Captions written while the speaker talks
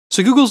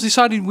So Google's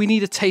decided we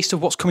need a taste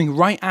of what's coming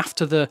right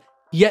after the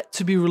yet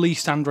to be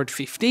released Android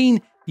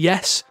 15.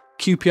 Yes,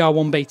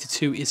 QPR1 Beta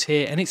 2 is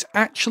here, and it's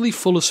actually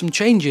full of some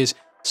changes,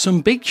 some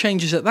big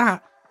changes at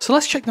that. So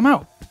let's check them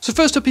out. So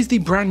first up is the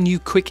brand new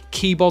quick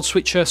keyboard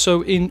switcher.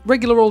 So in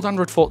regular old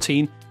Android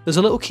 14, there's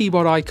a little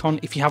keyboard icon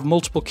if you have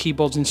multiple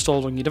keyboards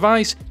installed on your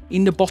device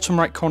in the bottom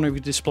right corner of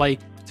your display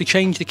to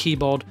change the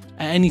keyboard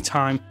at any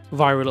time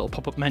via a little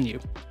pop-up menu.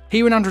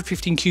 Here in Android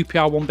 15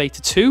 QPR1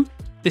 Beta 2,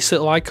 this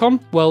little icon,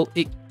 well,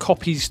 it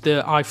copies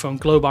the iPhone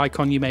globe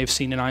icon you may have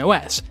seen in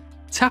iOS.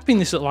 Tapping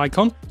this little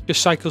icon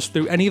just cycles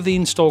through any of the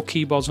installed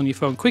keyboards on your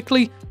phone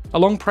quickly. A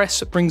long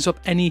press brings up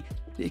any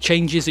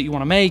changes that you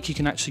want to make. You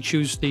can actually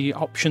choose the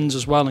options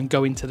as well and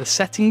go into the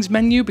settings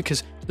menu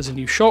because there's a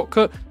new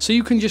shortcut, so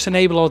you can just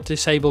enable or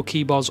disable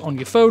keyboards on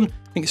your phone.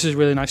 I think this is a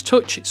really nice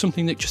touch. It's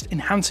something that just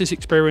enhances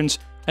experience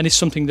and is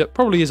something that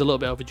probably is a little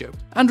bit overdue.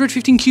 Android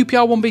 15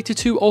 QPR1 Beta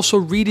 2 also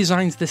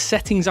redesigns the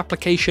settings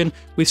application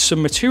with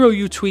some material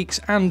view tweaks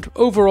and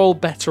overall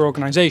better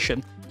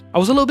organization. I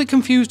was a little bit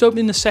confused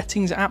opening the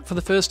settings app for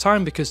the first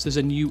time because there's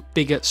a new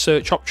bigger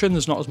search option.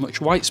 There's not as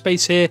much white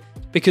space here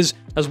because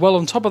as well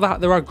on top of that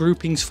there are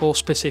groupings for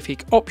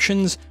specific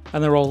options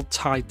and they're all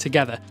tied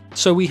together.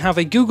 So we have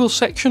a Google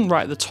section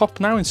right at the top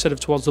now instead of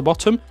towards the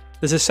bottom.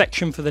 There's a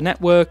section for the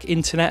network,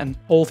 internet, and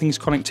all things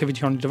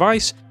connectivity on your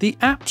device. The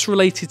apps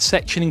related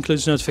section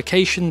includes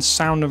notifications,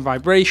 sound and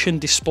vibration,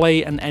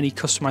 display, and any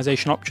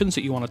customization options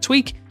that you want to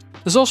tweak.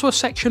 There's also a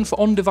section for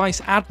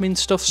on-device admin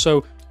stuff,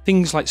 so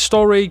things like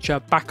storage, a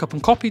backup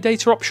and copy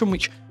data option,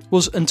 which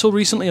was until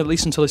recently, at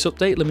least until this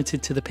update,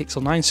 limited to the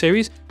Pixel 9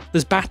 series.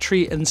 There's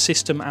battery and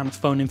system and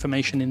phone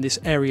information in this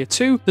area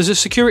too. There's a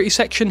security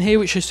section here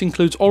which just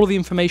includes all of the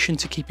information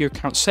to keep your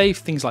account safe,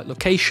 things like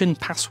location,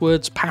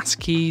 passwords,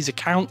 passkeys,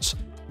 accounts,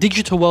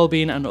 digital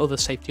wellbeing and other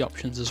safety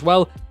options as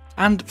well.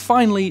 And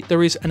finally,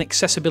 there is an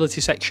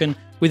accessibility section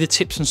with a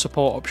tips and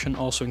support option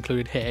also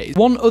included here.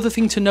 One other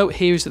thing to note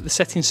here is that the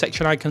settings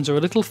section icons are a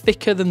little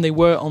thicker than they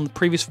were on the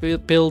previous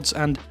builds,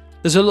 and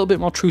there's a little bit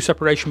more true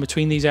separation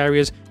between these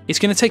areas. It's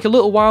going to take a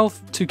little while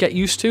to get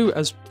used to,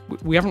 as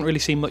we haven't really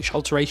seen much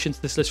alteration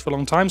to this list for a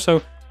long time.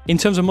 So in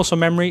terms of muscle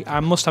memory, I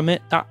must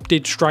admit that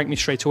did strike me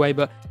straight away,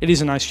 but it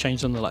is a nice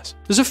change nonetheless.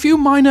 There's a few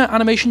minor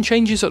animation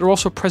changes that are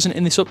also present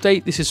in this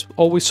update. This is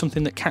always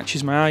something that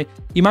catches my eye.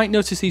 You might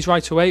notice these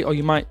right away, or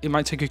it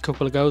might take a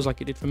couple of goes like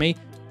it did for me.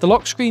 The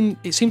lock screen,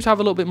 it seems to have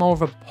a little bit more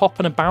of a pop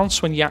and a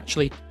bounce when you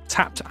actually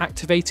tap to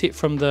activate it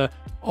from the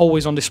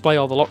always on display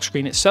or the lock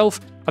screen itself.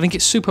 I think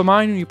it's super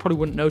minor and you probably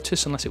wouldn't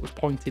notice unless it was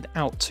pointed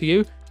out to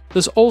you.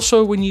 There's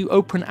also, when you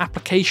open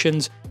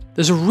applications,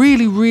 there's a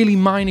really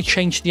minor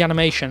change to the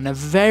animation and a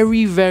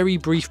very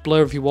brief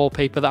blur of your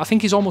wallpaper that I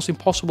think is almost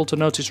impossible to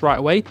notice right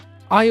away.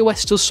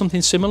 iOS does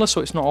something similar,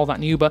 so it's not all that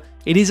new, but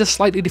it is a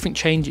slightly different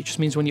change. It just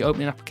means when you're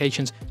opening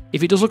applications,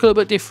 if it does look a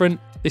little bit different,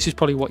 this is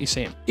probably what you're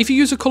seeing. If you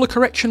use a color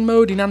correction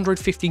mode in Android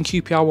 15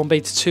 QPR1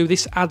 Beta 2,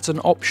 this adds an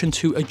option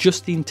to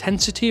adjust the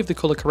intensity of the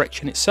color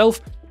correction itself.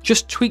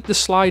 Just tweak the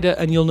slider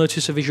and you'll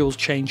notice a visuals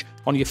change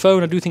on your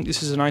phone. I do think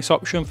this is a nice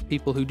option for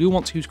people who do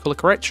want to use color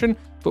correction,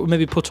 but were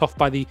maybe put off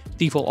by the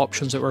default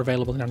options that were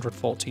available in Android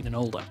 14 and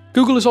older.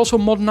 Google is also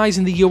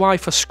modernizing the UI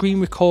for screen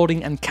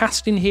recording and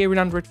casting here in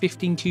Android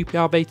 15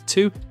 QPR Beta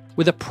 2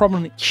 with a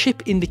prominent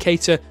chip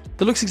indicator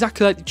that looks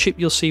exactly like the chip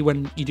you'll see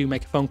when you do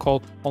make a phone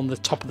call on the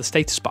top of the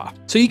status bar.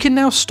 So you can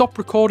now stop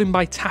recording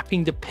by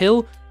tapping the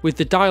pill, with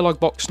the dialog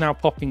box now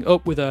popping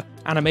up with an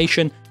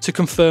animation to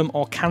confirm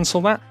or cancel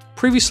that.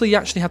 Previously, you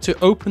actually had to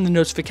open the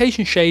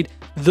notification shade,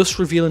 thus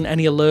revealing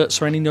any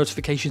alerts or any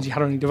notifications you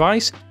had on your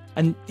device.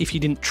 And if you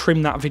didn't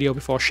trim that video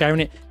before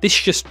sharing it, this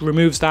just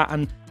removes that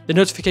and the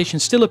notification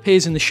still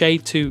appears in the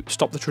shade to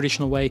stop the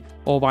traditional way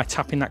or by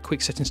tapping that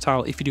quick settings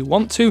tile if you do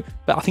want to,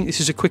 but I think this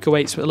is a quicker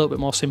way. It's a little bit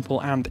more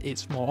simple and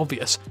it's more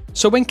obvious.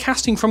 So when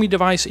casting from your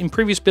device in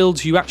previous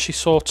builds, you actually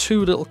saw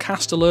two little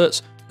cast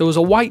alerts. There was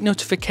a white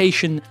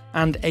notification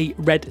and a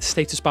red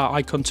status bar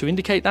icon to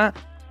indicate that.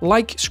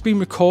 Like screen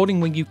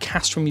recording when you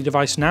cast from your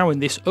device now in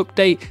this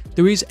update,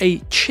 there is a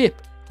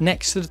chip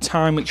next to the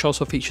time which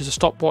also features a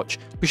stopwatch,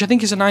 which I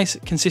think is a nice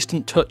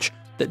consistent touch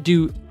that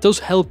does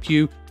help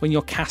you when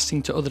you're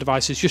casting to other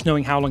devices, just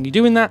knowing how long you're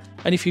doing that.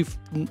 And if you've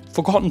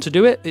forgotten to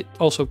do it, it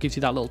also gives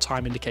you that little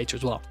time indicator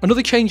as well.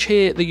 Another change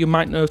here that you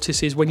might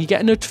notice is when you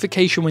get a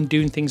notification when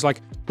doing things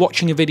like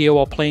watching a video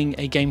or playing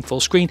a game full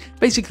screen,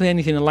 basically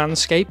anything in a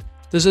landscape,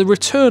 there's a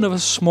return of a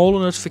smaller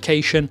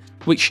notification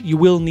which you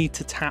will need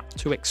to tap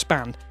to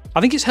expand. I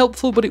think it's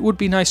helpful, but it would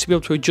be nice to be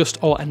able to adjust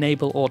or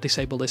enable or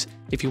disable this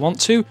if you want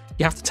to.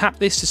 You have to tap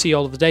this to see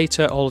all of the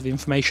data, all of the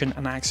information,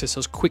 and access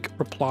those quick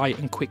reply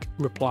and quick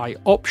reply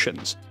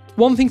options.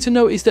 One thing to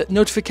note is that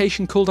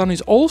notification cooldown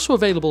is also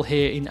available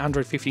here in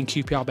Android 15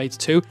 QPR Beta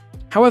 2.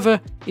 However,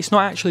 it's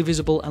not actually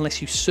visible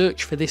unless you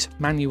search for this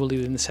manually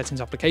within the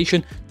settings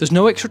application. There's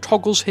no extra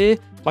toggles here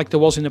like there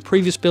was in the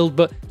previous build,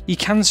 but you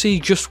can see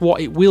just what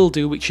it will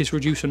do, which is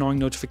reduce annoying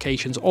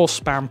notifications or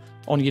spam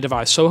on your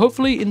device. So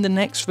hopefully in the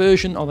next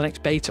version or the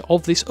next beta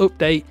of this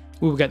update,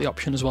 we will get the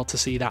option as well to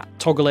see that,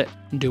 toggle it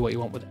and do what you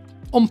want with it.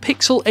 On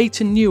Pixel 8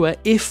 and newer,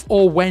 if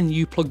or when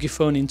you plug your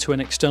phone into an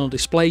external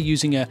display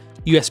using a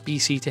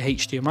USB-C to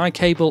HDMI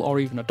cable or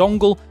even a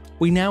dongle,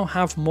 we now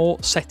have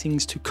more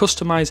settings to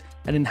customize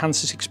and enhance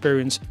this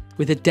experience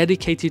with a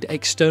dedicated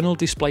external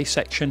display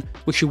section,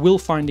 which you will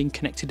find in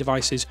connected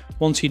devices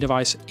once your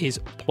device is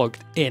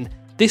plugged in.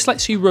 This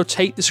lets you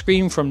rotate the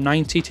screen from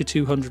 90 to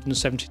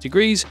 270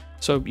 degrees,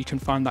 so you can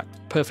find that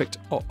perfect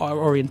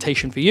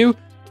orientation for you.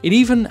 It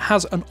even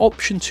has an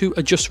option to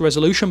adjust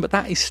resolution, but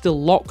that is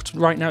still locked.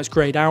 Right now it's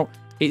grayed out.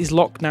 It is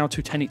locked now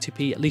to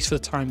 1080p, at least for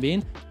the time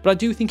being, but I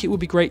do think it would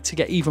be great to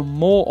get even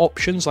more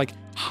options like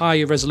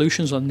higher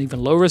resolutions and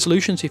even low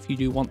resolutions if you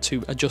do want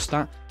to adjust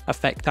that,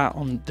 affect that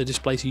on the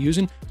displays you're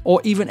using, or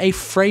even a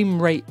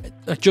frame rate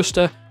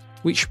adjuster,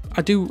 which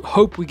I do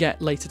hope we get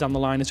later down the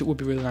line, as it would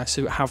be really nice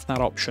to have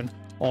that option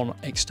on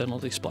external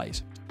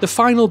displays. The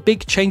final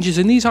big changes,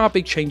 and these are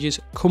big changes,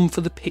 come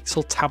for the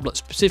Pixel tablet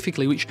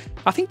specifically, which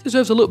I think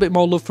deserves a little bit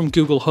more love from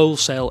Google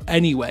wholesale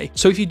anyway.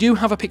 So if you do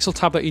have a Pixel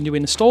tablet and you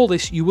install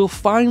this, you will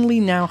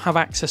finally now have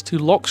access to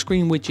lock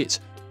screen widgets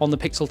on the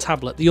Pixel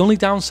tablet. The only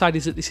downside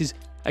is that this is,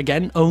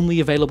 again, only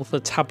available for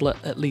the tablet,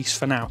 at least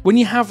for now. When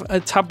you have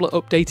a tablet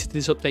updated to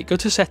this update, go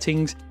to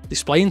settings,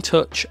 display and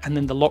touch, and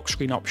then the lock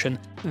screen option,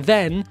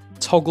 then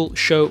toggle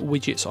show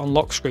widgets on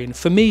lock screen.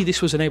 For me,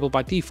 this was enabled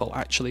by default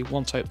actually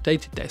once I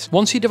updated this.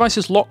 Once your device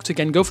is locked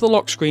again, go for the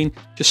lock screen,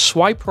 just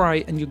swipe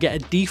right and you'll get a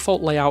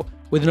default layout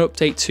with an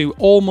update to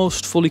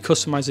almost fully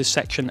customize this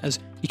section, as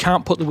you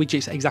can't put the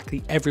widgets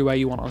exactly everywhere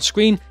you want on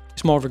screen.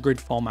 It's more of a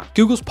grid format.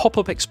 Google's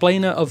pop-up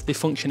explainer of the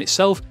function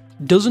itself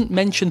doesn't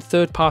mention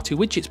third-party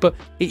widgets, but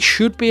it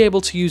should be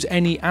able to use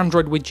any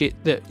Android widget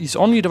that is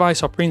on your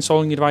device or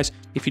pre-installed on your device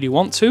if you do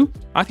want to.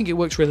 I think it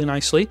works really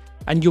nicely,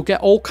 and you'll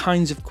get all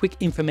kinds of quick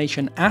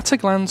information at a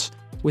glance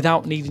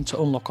without needing to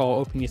unlock or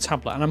open your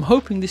tablet. And I'm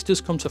hoping this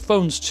does come to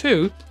phones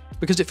too,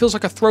 because it feels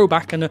like a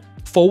throwback and a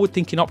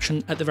forward-thinking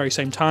option at the very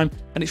same time,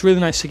 and it's really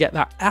nice to get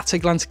that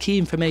at-a-glance key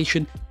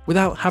information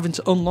without having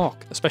to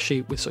unlock,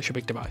 especially with such a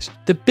big device.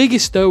 The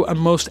biggest though and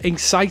most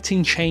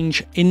exciting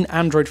change in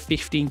Android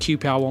 15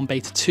 QPR1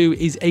 Beta 2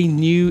 is a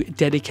new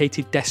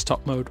dedicated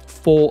desktop mode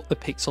for the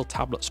Pixel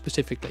tablet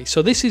specifically.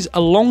 So this is a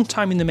long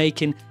time in the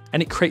making,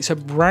 and it creates a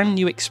brand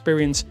new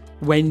experience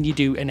when you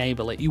do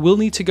enable it. You will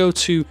need to go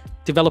to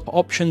developer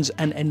options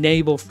and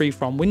enable free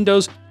from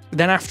Windows.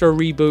 Then after a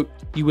reboot,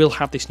 you will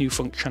have this new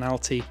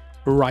functionality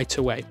right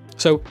away.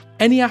 So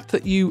any app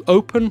that you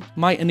open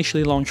might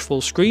initially launch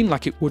full screen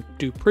like it would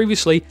do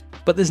previously,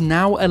 but there's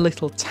now a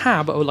little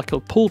tab, or like a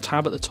pull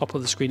tab at the top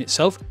of the screen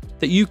itself,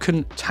 that you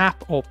can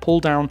tap or pull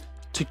down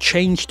to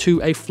change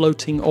to a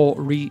floating or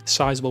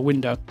resizable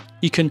window.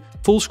 You can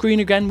full screen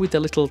again with the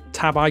little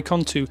tab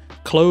icon to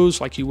close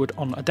like you would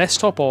on a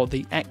desktop, or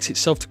the X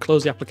itself to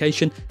close the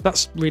application.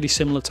 That's really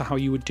similar to how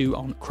you would do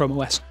on Chrome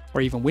OS or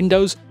even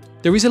Windows.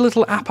 There is a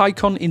little app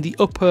icon in the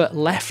upper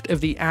left of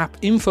the app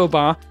info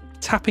bar.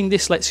 Tapping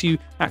this lets you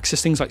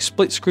access things like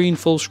split screen,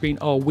 full screen,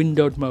 or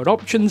windowed mode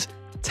options.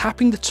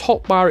 Tapping the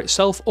top bar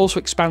itself also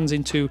expands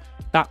into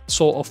that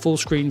sort of full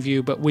screen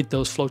view, but with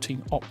those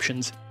floating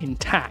options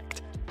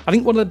intact. I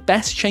think one of the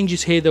best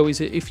changes here though is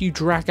that if you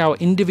drag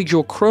out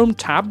individual Chrome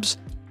tabs,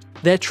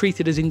 they're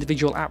treated as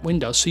individual app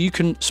windows. So you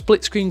can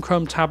split screen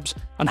Chrome tabs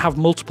and have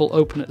multiple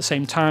open at the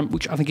same time,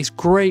 which I think is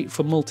great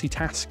for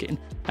multitasking.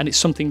 And it's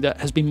something that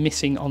has been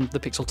missing on the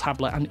Pixel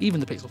tablet and even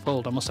the Pixel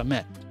Fold, I must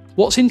admit.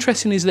 What's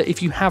interesting is that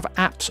if you have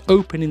apps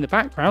open in the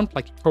background,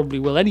 like you probably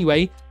will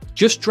anyway,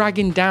 just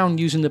dragging down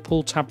using the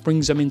pull tab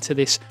brings them into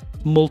this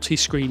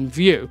multi-screen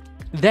view.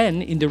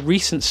 Then in the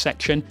recent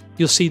section,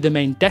 you'll see the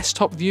main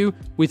desktop view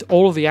with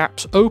all of the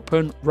apps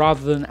open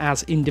rather than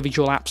as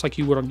individual apps like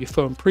you would on your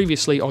phone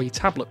previously or your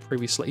tablet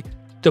previously.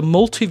 The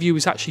multi-view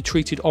is actually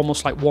treated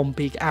almost like one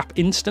big app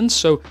instance,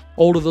 so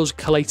all of those are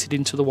collated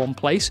into the one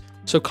place.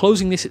 So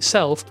closing this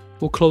itself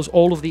will close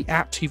all of the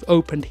apps you've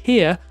opened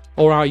here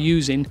or are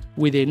using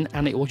within,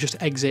 and it will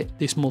just exit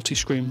this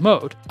multi-screen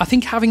mode. I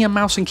think having a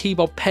mouse and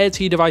keyboard paired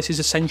to your device is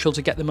essential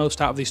to get the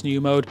most out of this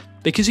new mode,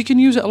 because you can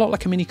use it a lot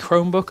like a mini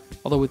Chromebook,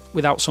 although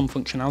without some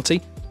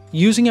functionality.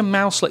 Using a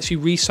mouse lets you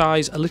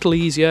resize a little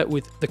easier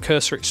with the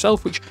cursor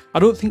itself, which I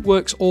don't think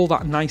works all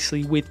that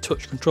nicely with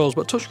touch controls,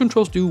 but touch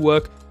controls do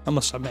work, I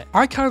must admit.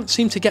 I can't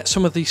seem to get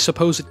some of the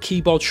supposed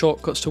keyboard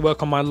shortcuts to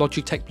work on my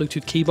Logitech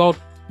Bluetooth keyboard.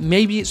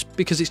 Maybe it's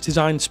because it's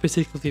designed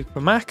specifically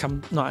for Mac,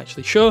 I'm not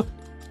actually sure.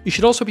 You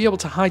should also be able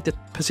to hide the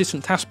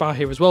persistent taskbar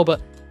here as well,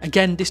 but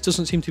again, this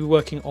doesn't seem to be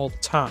working all the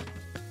time.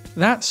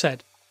 That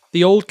said,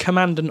 the old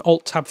Command and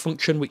Alt Tab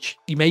function, which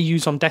you may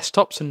use on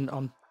desktops and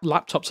on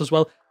laptops as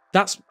well,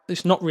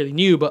 it's not really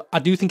new, but I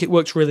do think it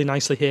works really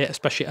nicely here,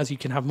 especially as you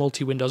can have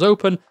multi-windows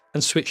open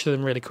and switch to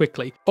them really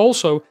quickly.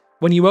 Also,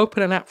 when you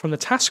open an app from the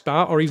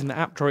taskbar or even the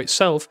app drawer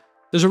itself,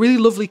 There's a really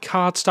lovely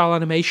card style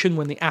animation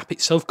when the app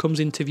itself comes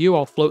into view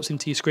or floats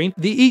into your screen.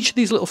 Each of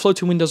these little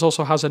floating windows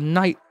also has a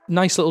nice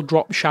little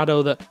drop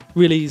shadow that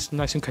really is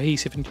nice and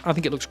cohesive, and I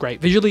think it looks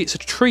great. Visually, it's a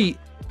treat,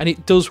 and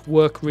it does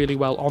work really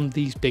well on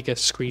these bigger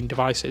screen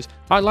devices.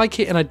 I like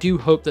it, and I do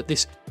hope that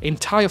this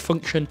entire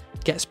function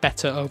gets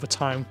better over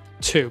time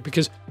too,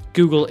 because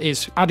Google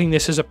is adding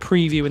this as a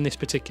preview in this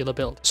particular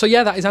build. So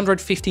yeah, that is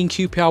Android 15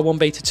 QPR1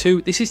 Beta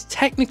 2. This is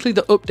technically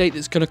the update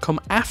that's going to come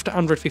after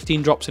Android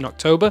 15 drops in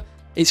October.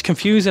 It's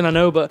confusing, I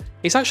know, but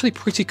it's actually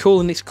pretty cool,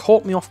 and it's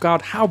caught me off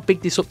guard how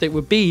big this update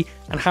would be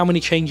and how many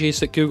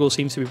changes that Google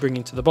seems to be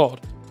bringing to the board.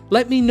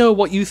 Let me know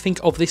what you think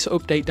of this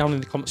update down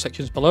in the comment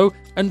sections below,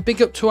 and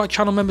big up to our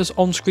channel members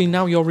on screen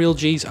now, you're real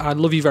G's. I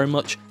love you very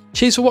much.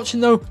 Cheers for watching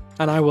though,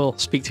 and I will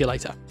speak to you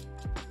later.